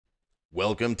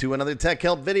Welcome to another Tech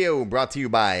Help video brought to you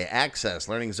by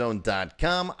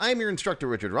AccessLearningZone.com. I'm your instructor,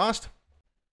 Richard Rost.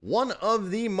 One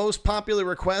of the most popular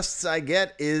requests I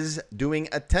get is doing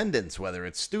attendance, whether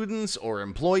it's students or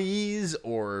employees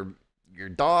or your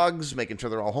dogs, making sure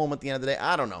they're all home at the end of the day.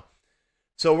 I don't know.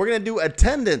 So we're going to do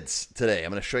attendance today.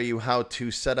 I'm going to show you how to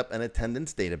set up an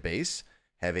attendance database,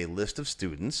 have a list of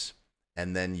students,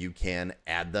 and then you can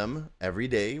add them every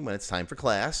day when it's time for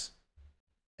class.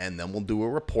 And then we'll do a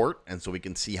report, and so we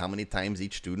can see how many times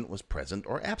each student was present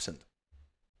or absent.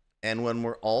 And when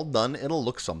we're all done, it'll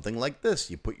look something like this.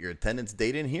 You put your attendance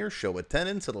date in here, show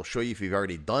attendance. It'll show you if you've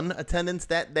already done attendance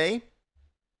that day.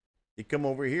 You come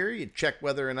over here, you check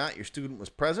whether or not your student was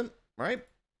present, right?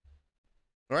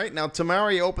 All right, now tomorrow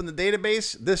you open the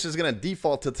database. This is going to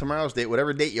default to tomorrow's date,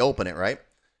 whatever date you open it, right?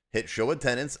 Hit show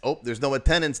attendance. Oh, there's no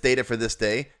attendance data for this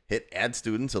day. Hit add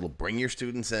students. It'll bring your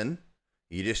students in.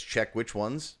 You just check which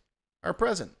ones are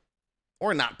present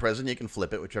or not present. You can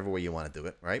flip it whichever way you want to do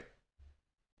it, right?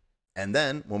 And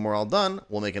then when we're all done,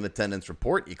 we'll make an attendance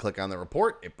report. You click on the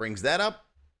report, it brings that up.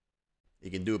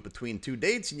 You can do it between two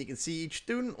dates, and you can see each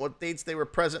student, what dates they were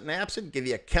present and absent, give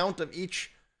you a count of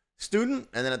each student,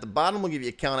 and then at the bottom we'll give you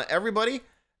a count of everybody,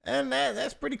 and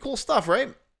that's pretty cool stuff,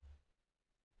 right?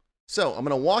 So I'm going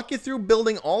to walk you through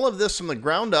building all of this from the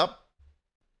ground up.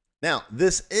 Now,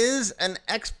 this is an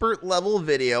expert level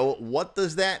video. What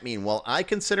does that mean? Well, I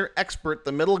consider expert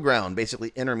the middle ground,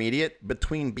 basically intermediate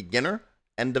between beginner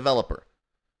and developer.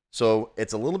 So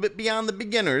it's a little bit beyond the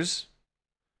beginners,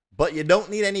 but you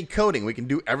don't need any coding. We can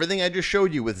do everything I just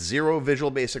showed you with zero Visual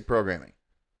Basic programming.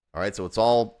 All right, so it's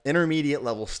all intermediate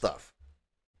level stuff.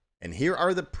 And here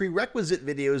are the prerequisite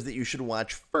videos that you should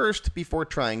watch first before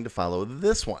trying to follow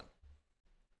this one.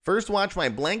 First, watch my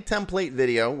blank template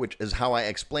video, which is how I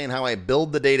explain how I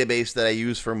build the database that I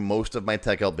use for most of my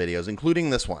Tech Help videos,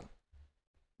 including this one,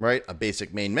 right? A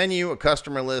basic main menu, a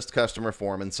customer list, customer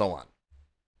form, and so on.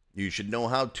 You should know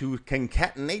how to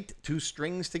concatenate two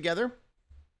strings together.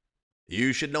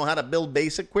 You should know how to build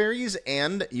basic queries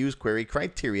and use query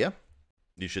criteria.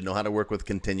 You should know how to work with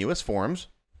continuous forms.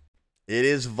 It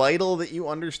is vital that you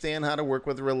understand how to work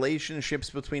with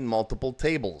relationships between multiple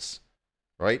tables.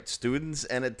 Right? Students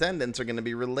and attendants are going to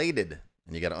be related,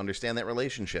 and you got to understand that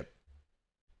relationship.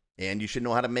 And you should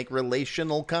know how to make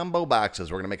relational combo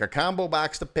boxes. We're going to make a combo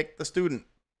box to pick the student.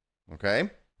 Okay?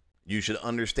 You should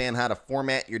understand how to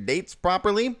format your dates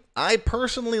properly. I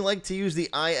personally like to use the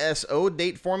ISO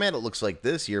date format. It looks like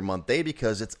this, year, month, day,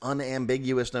 because it's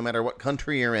unambiguous no matter what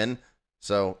country you're in.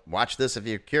 So watch this if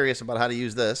you're curious about how to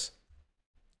use this.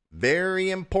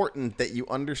 Very important that you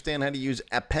understand how to use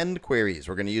append queries.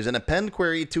 We're going to use an append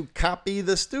query to copy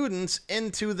the students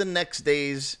into the next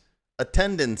day's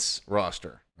attendance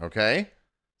roster. Okay?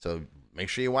 So make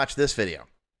sure you watch this video.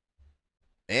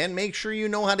 And make sure you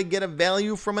know how to get a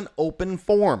value from an open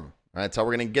form. All right, that's how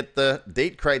we're going to get the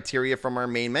date criteria from our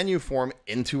main menu form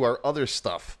into our other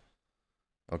stuff.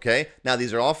 Okay? Now,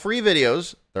 these are all free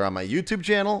videos. They're on my YouTube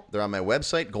channel. They're on my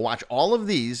website. Go watch all of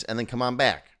these and then come on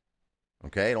back.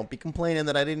 Okay, don't be complaining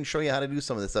that I didn't show you how to do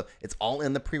some of this stuff. It's all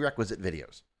in the prerequisite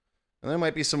videos. And there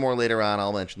might be some more later on.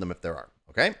 I'll mention them if there are.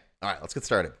 Okay? All right, let's get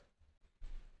started.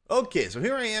 Okay, so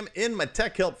here I am in my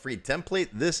Tech Help free template.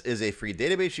 This is a free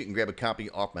database. You can grab a copy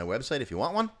off my website if you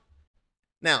want one.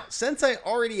 Now, since I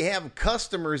already have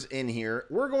customers in here,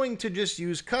 we're going to just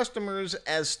use customers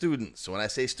as students. So when I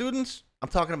say students, I'm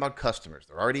talking about customers.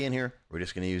 They're already in here. We're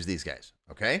just going to use these guys.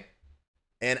 Okay?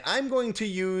 And I'm going to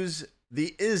use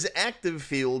the isActive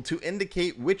field to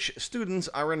indicate which students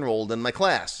are enrolled in my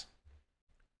class.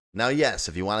 Now, yes,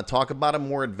 if you want to talk about a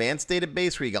more advanced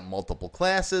database where you got multiple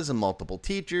classes and multiple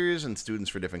teachers and students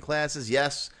for different classes,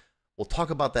 yes, we'll talk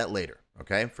about that later,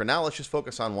 okay? For now, let's just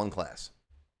focus on one class.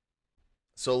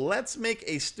 So let's make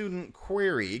a student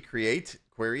query, create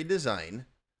query design,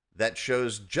 that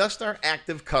shows just our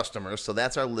active customers. So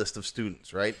that's our list of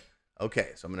students, right?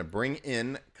 Okay, so I'm going to bring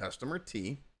in customer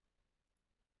T.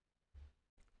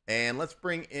 And let's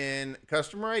bring in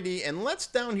customer ID, and let's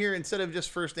down here, instead of just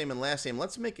first name and last name,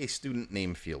 let's make a student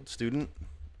name field, student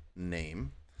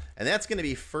name. And that's going to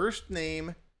be first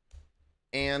name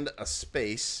and a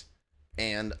space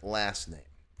and last name.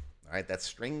 All right, that's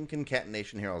string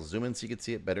concatenation here. I'll zoom in so you can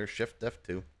see it better, Shift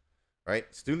F2. All right,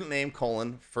 student name,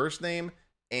 colon, first name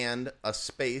and a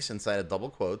space inside of double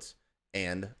quotes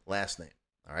and last name.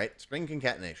 All right, string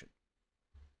concatenation.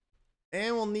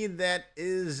 And we'll need that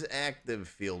isActive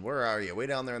field. Where are you? Way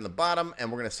down there in the bottom. And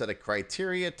we're going to set a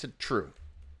criteria to true.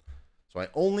 So I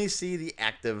only see the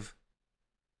active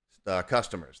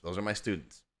customers. Those are my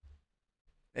students.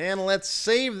 And let's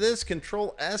save this,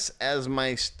 Control S as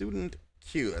my student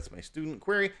Q. That's my student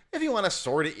query. If you want to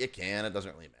sort it, you can. It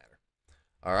doesn't really matter.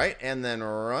 All right, and then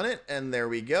run it, and there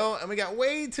we go. And we got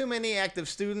way too many active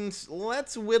students.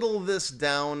 Let's whittle this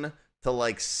down to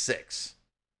like 6.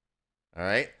 All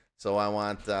right, so I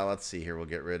want, let's see here. We'll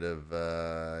get rid of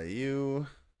you.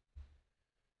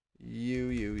 Who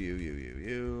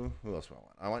else do I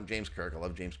want? I want James Kirk. I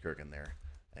love James Kirk in there.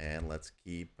 And let's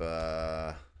keep,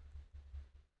 let's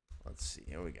see,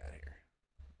 what we got here?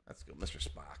 Let's go, Mr.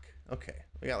 Spock. Okay,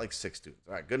 we got like 6 students.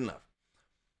 All right, good enough.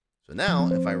 So now,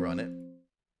 if I run it,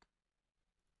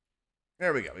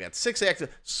 there we go. We got 6 active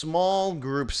small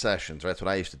group sessions. Right? That's what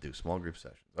I used to do, small group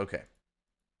sessions. Okay.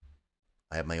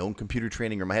 I have my own computer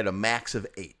training room. I had a max of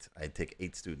 8. I'd take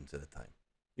 8 students at a time.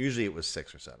 Usually it was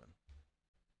 6 or 7.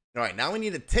 All right, now we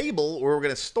need a table where we're going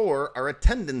to store our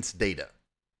attendance data.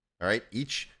 All right,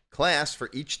 each class for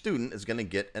each student is going to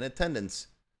get an attendance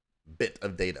bit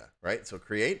of data, right? So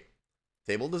create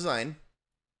table design.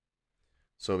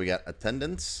 So we got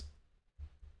attendance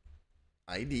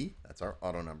ID, that's our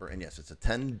auto number, and yes, it's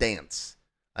attendance.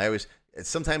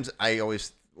 Sometimes I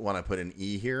always want to put an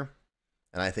E here,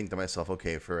 and I think to myself,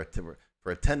 okay, for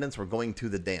attendance, we're going to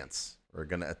the dance. We're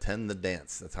going to attend the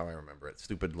dance. That's how I remember it.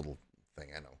 Stupid little thing,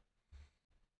 I know.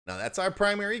 Now, that's our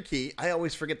primary key. I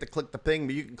always forget to click the thing,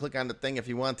 but you can click on the thing if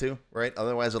you want to, right?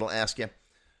 Otherwise, it'll ask you.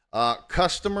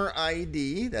 Customer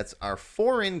ID, that's our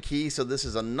foreign key, so this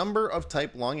is a number of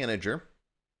type long integer,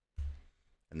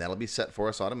 and that'll be set for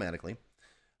us automatically.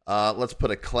 Let's put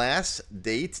a class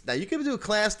date. Now, you can do a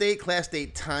class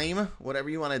date time, whatever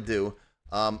you want to do.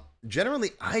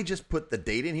 Generally, I just put the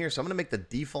date in here, so I'm going to make the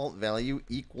default value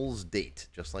equals date,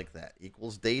 just like that.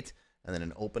 Equals date, and then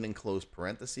an open and close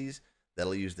parentheses.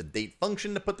 That'll use the date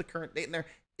function to put the current date in there.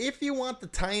 If you want the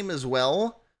time as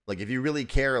well, like if you really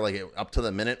care, like up to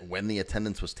the minute when the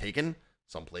attendance was taken,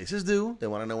 some places do. They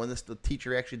want to know when the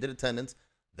teacher actually did attendance.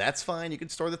 That's fine. You can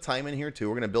store the time in here too.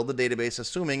 We're going to build the database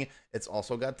assuming it's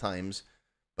also got times,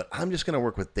 but I'm just going to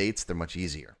work with dates. They're much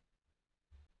easier.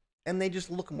 And they just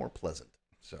look more pleasant.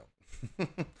 So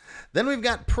then we've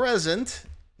got present.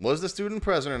 Was the student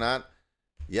present or not?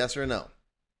 Yes or no?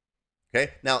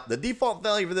 Okay. Now the default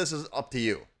value for this is up to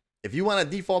you. If you want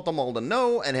to default them all to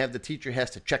no and have the teacher has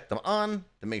to check them on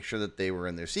to make sure that they were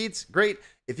in their seats, great.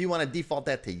 If you want to default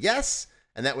that to yes,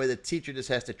 and that way the teacher just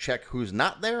has to check who's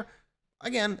not there,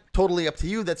 again, totally up to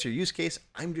you. That's your use case.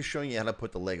 I'm just showing you how to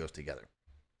put the Legos together.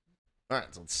 All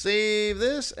right, so let's save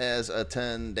this as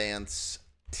attendance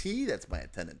T. That's my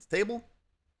attendance table.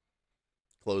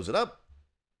 Close it up.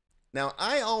 Now,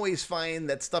 I always find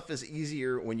that stuff is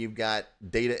easier when you've got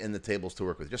data in the tables to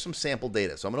work with, just some sample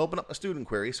data. So I'm going to open up a student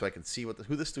query so I can see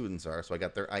who the students are. So I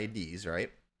got their IDs, right?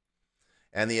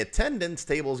 And the attendance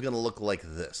table is going to look like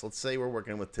this. Let's say we're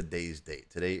working with today's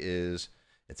date. Today's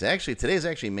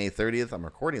actually May 30th. I'm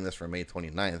recording this for May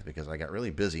 29th because I got really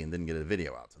busy and didn't get a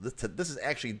video out. So this is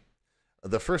actually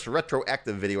the first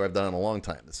retroactive video I've done in a long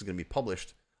time. This is going to be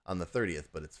published on the 30th,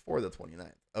 but it's for the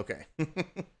 29th. Okay.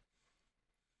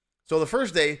 So the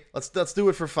first day, let's do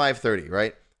it for 5:30,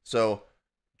 right? So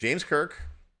James Kirk,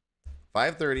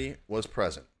 5:30 was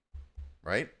present,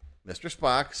 right? Mr.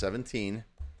 Spock, 17,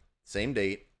 same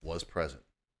date, was present.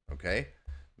 Okay.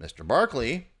 Mr.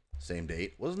 Barkley, same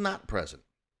date, was not present.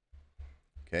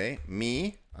 Okay.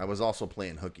 Me, I was also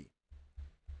playing hooky.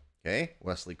 Okay.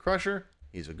 Wesley Crusher,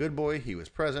 he's a good boy, he was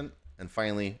present. And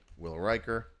finally, Will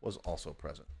Riker was also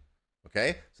present.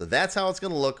 Okay. So that's how it's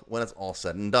going to look when it's all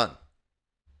said and done.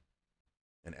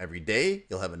 And every day,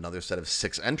 you'll have another set of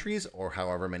 6 entries or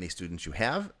however many students you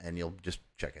have, and you'll just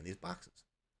check in these boxes.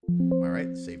 All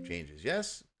right, save changes.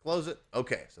 Yes, close it.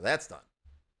 Okay, so that's done.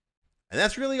 And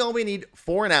that's really all we need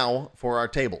for now for our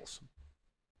tables.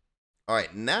 All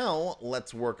right, now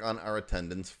let's work on our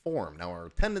attendance form. Now, our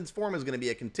attendance form is going to be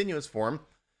a continuous form.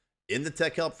 In the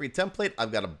TechHelp free template,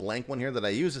 I've got a blank one here that I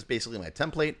use. It's basically my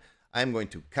template. I'm going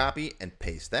to copy and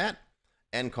paste that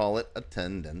and call it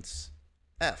attendance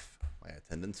F. My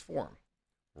attendance form.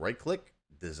 Right click,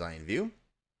 design view,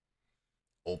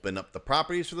 open up the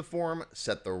properties for the form,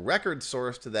 set the record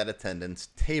source to that attendance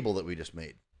table that we just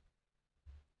made.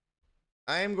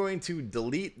 I am going to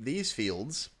delete these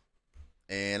fields,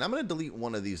 and I'm going to delete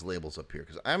one of these labels up here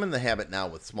because I'm in the habit now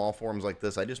with small forms like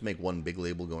this. I just make one big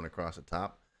label going across the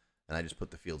top, and I just put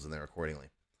the fields in there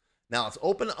accordingly. Now let's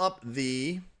open up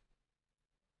the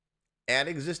Add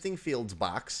Existing Fields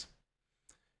box.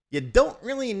 You don't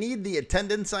really need the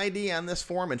attendance ID on this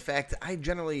form. In fact, I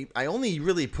only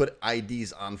really put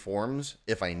IDs on forms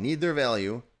if I need their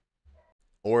value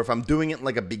or if I'm doing it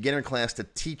like a beginner class to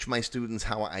teach my students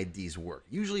how IDs work.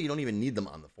 Usually you don't even need them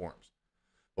on the forms.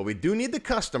 But we do need the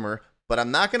customer, But I'm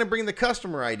not going to bring the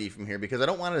customer ID from here because I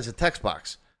don't want it as a text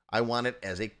box. I want it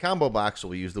as a combo box, so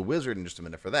we'll use the wizard in just a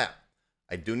minute for that.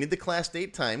 I do need the class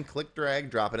date time. Click, drag,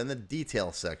 drop it in the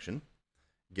detail section.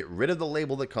 Get rid of the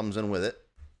label that comes in with it.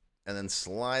 And then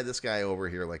slide this guy over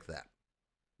here like that.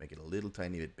 Make it a little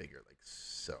tiny bit bigger, like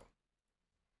so.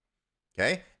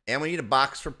 Okay? And we need a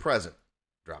box for present.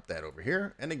 Drop that over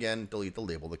here. And again, delete the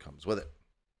label that comes with it.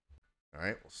 All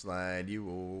right, we'll slide you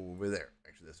over there.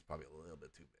 Actually, this is probably a little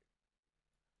bit too big.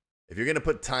 If you're going to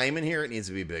put time in here, it needs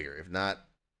to be bigger. If not,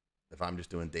 if I'm just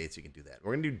doing dates, you can do that.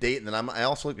 We're going to do date, and then I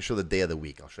also like to show the day of the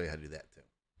week. I'll show you how to do that too.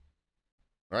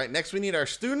 All right, next we need our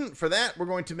student. For that, we're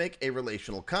going to make a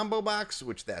relational combo box,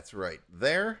 which that's right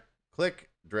there. Click,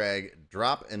 drag,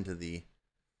 drop into the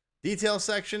detail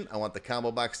section. I want the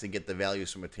combo box to get the values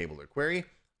from a table or query.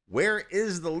 Where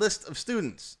is the list of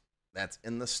students? That's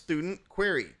in the student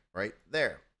query right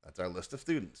there. That's our list of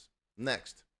students.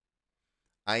 Next,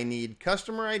 I need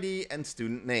customer ID and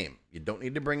student name. You don't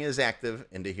need to bring as active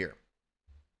into here.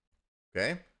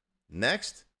 Okay.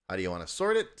 Next, how do you want to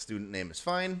sort it? Student name is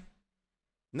fine.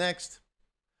 Next.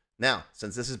 Now,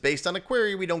 since this is based on a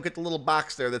query, we don't get the little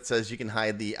box there that says you can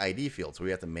hide the ID field. So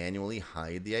we have to manually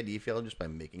hide the ID field just by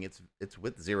making its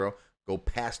width 0. Go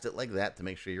past it like that to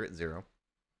make sure you're at 0.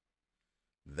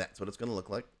 That's what it's going to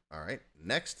look like. All right.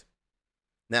 Next.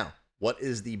 Now, what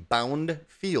is the bound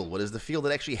field? What is the field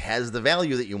that actually has the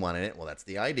value that you want in it? Well, that's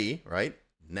the ID, right?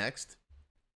 Next.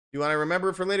 You want to remember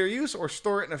it for later use or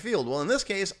store it in a field? Well, in this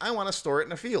case, I want to store it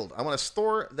in a field. I want to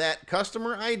store that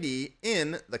customer ID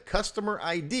in the customer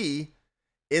ID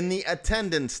in the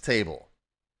attendance table.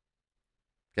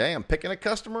 Okay, I'm picking a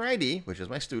customer ID, which is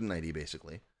my student ID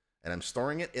basically, and I'm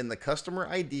storing it in the customer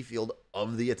ID field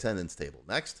of the attendance table.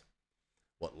 Next.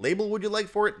 What label would you like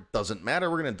for it? Doesn't matter.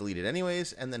 We're going to delete it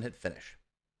anyways, and then hit finish.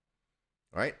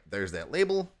 All right, there's that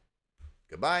label.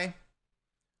 Goodbye.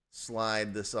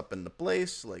 Slide this up into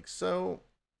place like so.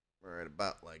 Right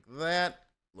about like that.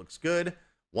 Looks good.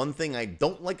 One thing I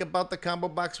don't like about the combo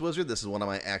box wizard, this is one of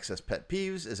my Access pet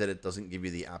peeves, is that it doesn't give you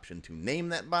the option to name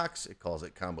that box. It calls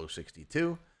it combo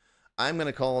 62. I'm going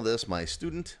to call this my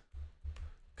student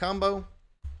combo.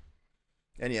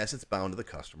 And yes, it's bound to the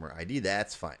customer ID.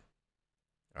 That's fine.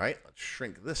 All right, let's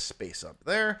shrink this space up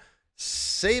there.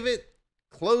 Save it,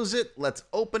 close it. Let's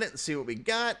open it and see what we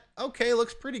got. Okay,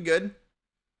 looks pretty good.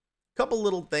 Couple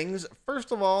little things.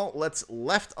 First of all, let's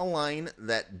left align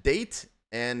that date.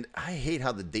 And I hate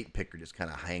how the date picker just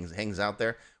kind of hangs out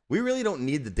there. We really don't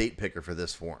need the date picker for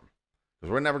this form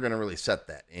because we're never going to really set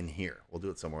that in here. We'll do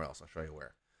it somewhere else. I'll show you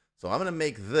where. So I'm going to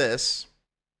make this.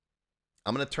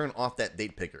 I'm going to turn off that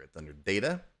date picker. It's under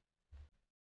data.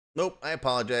 Nope, I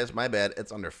apologize. My bad.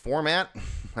 It's under format.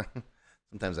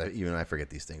 Sometimes I forget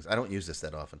these things. I don't use this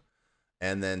that often.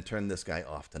 And then turn this guy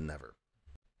off to never.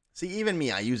 See, even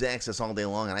me, I use Access all day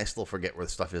long, and I still forget where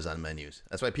the stuff is on menus.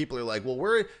 That's why people are like, well,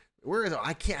 where is it?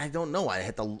 I don't know. I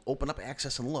had to open up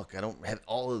Access and look. I don't have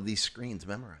all of these screens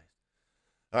memorized.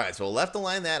 All right, so we'll left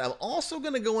align that. I'm also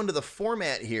going to go into the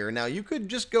format here. Now, you could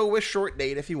just go with short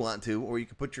date if you want to, or you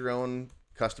could put your own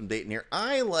custom date in here.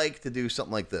 I like to do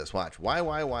something like this. Watch.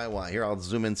 YYYY. Here, I'll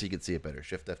zoom in so you can see it better.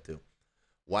 Shift F2.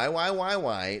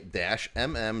 yyyy-MM-dd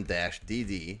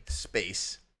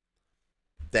space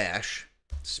dash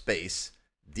space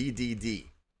DDD.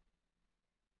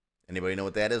 Anybody know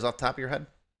what that is off the top of your head?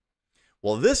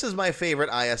 Well, this is my favorite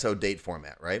ISO date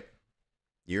format, right?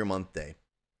 Year, month, day.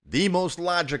 The most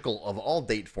logical of all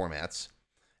date formats.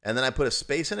 And then I put a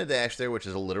space and a dash there, which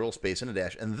is a literal space and a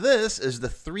dash. And this is the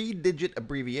 3-digit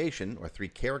abbreviation or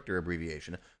 3-character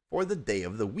abbreviation for the day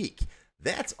of the week.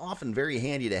 That's often very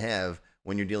handy to have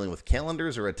when you're dealing with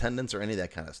calendars or attendance or any of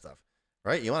that kind of stuff,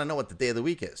 right? You want to know what the day of the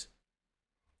week is.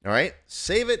 All right,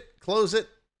 save it, close it,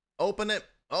 open it.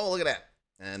 Oh, look at that.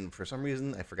 And for some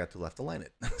reason, I forgot to left align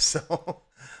it. So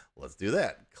let's do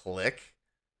that. Click,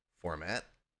 format,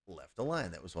 left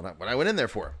align. That was what I went in there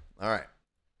for. All right.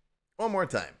 One more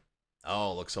time.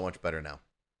 Oh, it looks so much better now.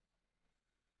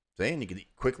 See, and you can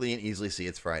quickly and easily see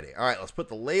it's Friday. All right, let's put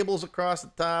the labels across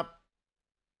the top.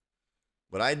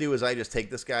 What I do is I just take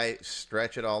this guy,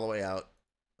 stretch it all the way out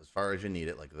as far as you need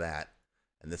it, like that.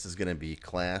 And this is going to be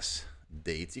class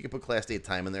dates. You can put class date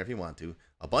time in there if you want to.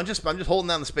 A bunch of, I'm just holding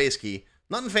down the space key.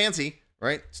 Nothing fancy,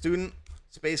 right? Student,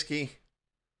 space key,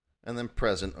 and then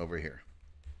present over here.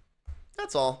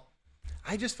 That's all.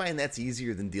 I just find that's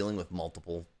easier than dealing with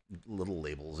multiple little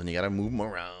labels, and you got to move them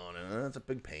around, and that's a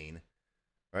big pain,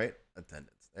 right?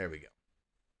 Attendance. There we go.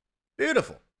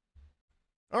 Beautiful.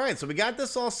 All right, so we got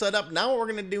this all set up. Now what we're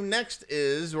going to do next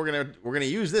is we're going to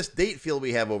use this date field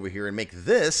we have over here and make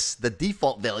this the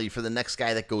default value for the next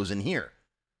guy that goes in here.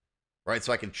 right?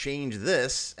 So I can change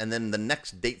this, and then the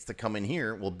next dates to come in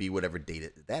here will be whatever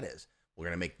date that is. We're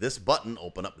going to make this button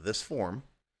open up this form.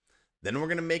 Then we're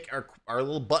going to make our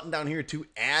little button down here to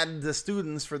add the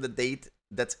students for the date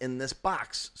that's in this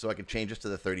box. So I can change this to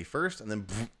the 31st, and then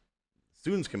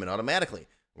students come in automatically.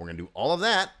 We're going to do all of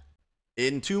that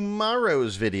in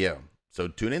tomorrow's video. So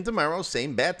tune in tomorrow,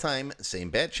 same bat time, same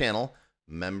bat channel.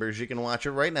 Members, you can watch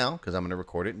it right now because I'm going to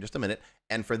record it in just a minute.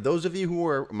 And for those of you who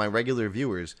are my regular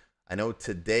viewers, I know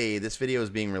today this video is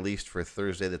being released for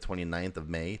Thursday, the 29th of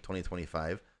May,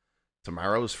 2025.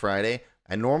 Tomorrow's Friday.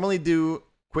 I normally do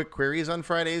quick queries on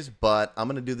Fridays, but I'm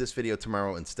going to do this video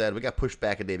tomorrow instead. We got pushed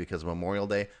back a day because of Memorial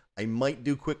Day. I might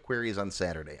do quick queries on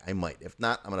Saturday. I might. If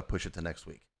not, I'm going to push it to next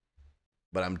week.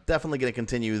 But I'm definitely going to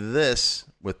continue this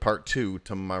with part 2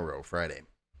 tomorrow, Friday.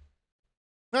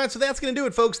 All right, so that's going to do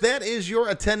it, folks. That is your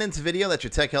attendance video. That's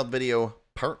your Tech Help video,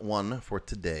 part 1 for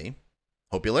today.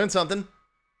 Hope you learned something.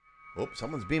 Oh,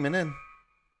 someone's beaming in.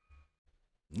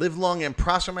 Live long and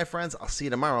prosper, my friends. I'll see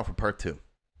you tomorrow for part 2.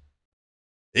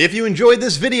 If you enjoyed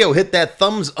this video, hit that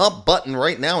thumbs up button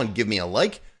right now and give me a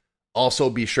like. Also,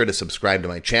 be sure to subscribe to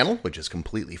my channel, which is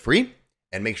completely free.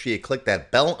 And make sure you click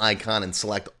that bell icon and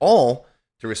select all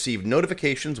to receive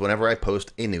notifications whenever I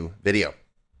post a new video.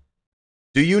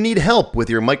 Do you need help with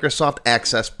your Microsoft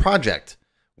Access project?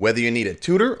 Whether you need a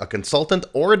tutor, a consultant,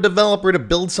 or a developer to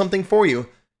build something for you,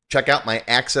 check out my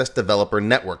Access Developer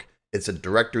Network. It's a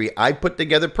directory I put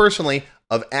together personally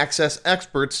of Access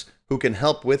experts who can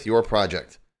help with your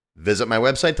project. Visit my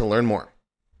website to learn more.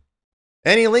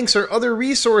 Any links or other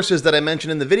resources that I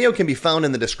mentioned in the video can be found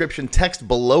in the description text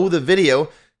below the video.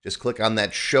 Just click on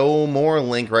that Show More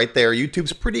link right there.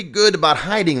 YouTube's pretty good about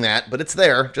hiding that, but it's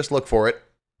there. Just look for it.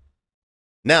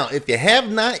 Now, if you have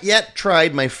not yet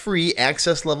tried my free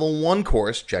Access Level 1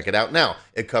 course, check it out now.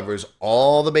 It covers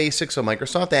all the basics of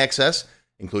Microsoft Access,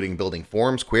 including building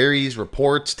forms, queries,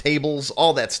 reports, tables,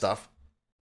 all that stuff.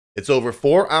 It's over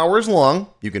 4 hours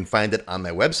long. You can find it on my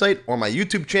website or my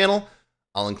YouTube channel.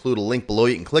 I'll include a link below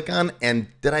you can click on. And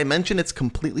did I mention it's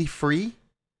completely free?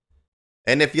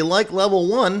 And if you like Level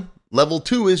 1, Level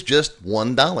 2 is just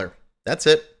 $1. That's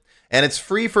it. And it's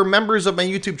free for members of my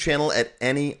YouTube channel at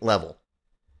any level.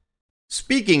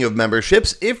 Speaking of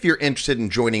memberships, if you're interested in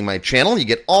joining my channel, you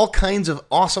get all kinds of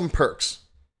awesome perks.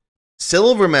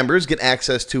 Silver members get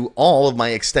access to all of my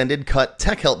extended cut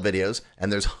Tech Help videos,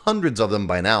 and there's hundreds of them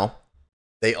by now.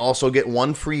 They also get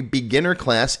one free beginner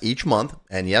class each month,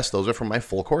 and yes, those are from my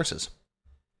full courses.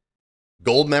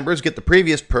 Gold members get the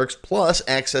previous perks plus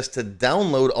access to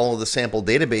download all of the sample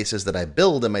databases that I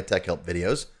build in my Tech Help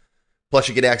videos. Plus,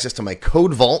 you get access to my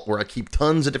code vault where I keep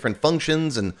tons of different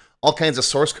functions and all kinds of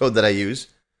source code that I use.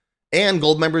 And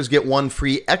gold members get one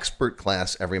free expert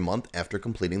class every month after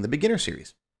completing the beginner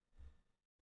series.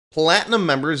 Platinum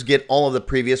members get all of the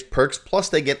previous perks, plus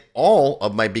they get all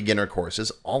of my beginner courses,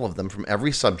 all of them from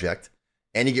every subject.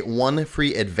 And you get one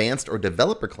free advanced or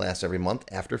developer class every month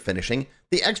after finishing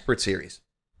the expert series.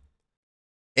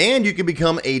 And you can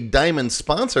become a diamond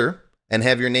sponsor and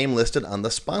have your name listed on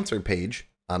the sponsor page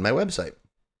on my website.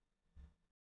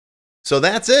 So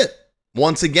that's it.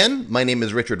 Once again, my name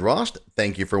is Richard Rost.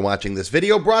 Thank you for watching this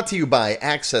video brought to you by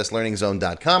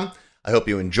AccessLearningZone.com. I hope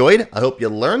you enjoyed. I hope you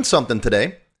learned something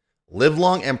today. Live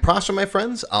long and prosper, my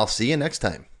friends. I'll see you next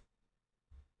time.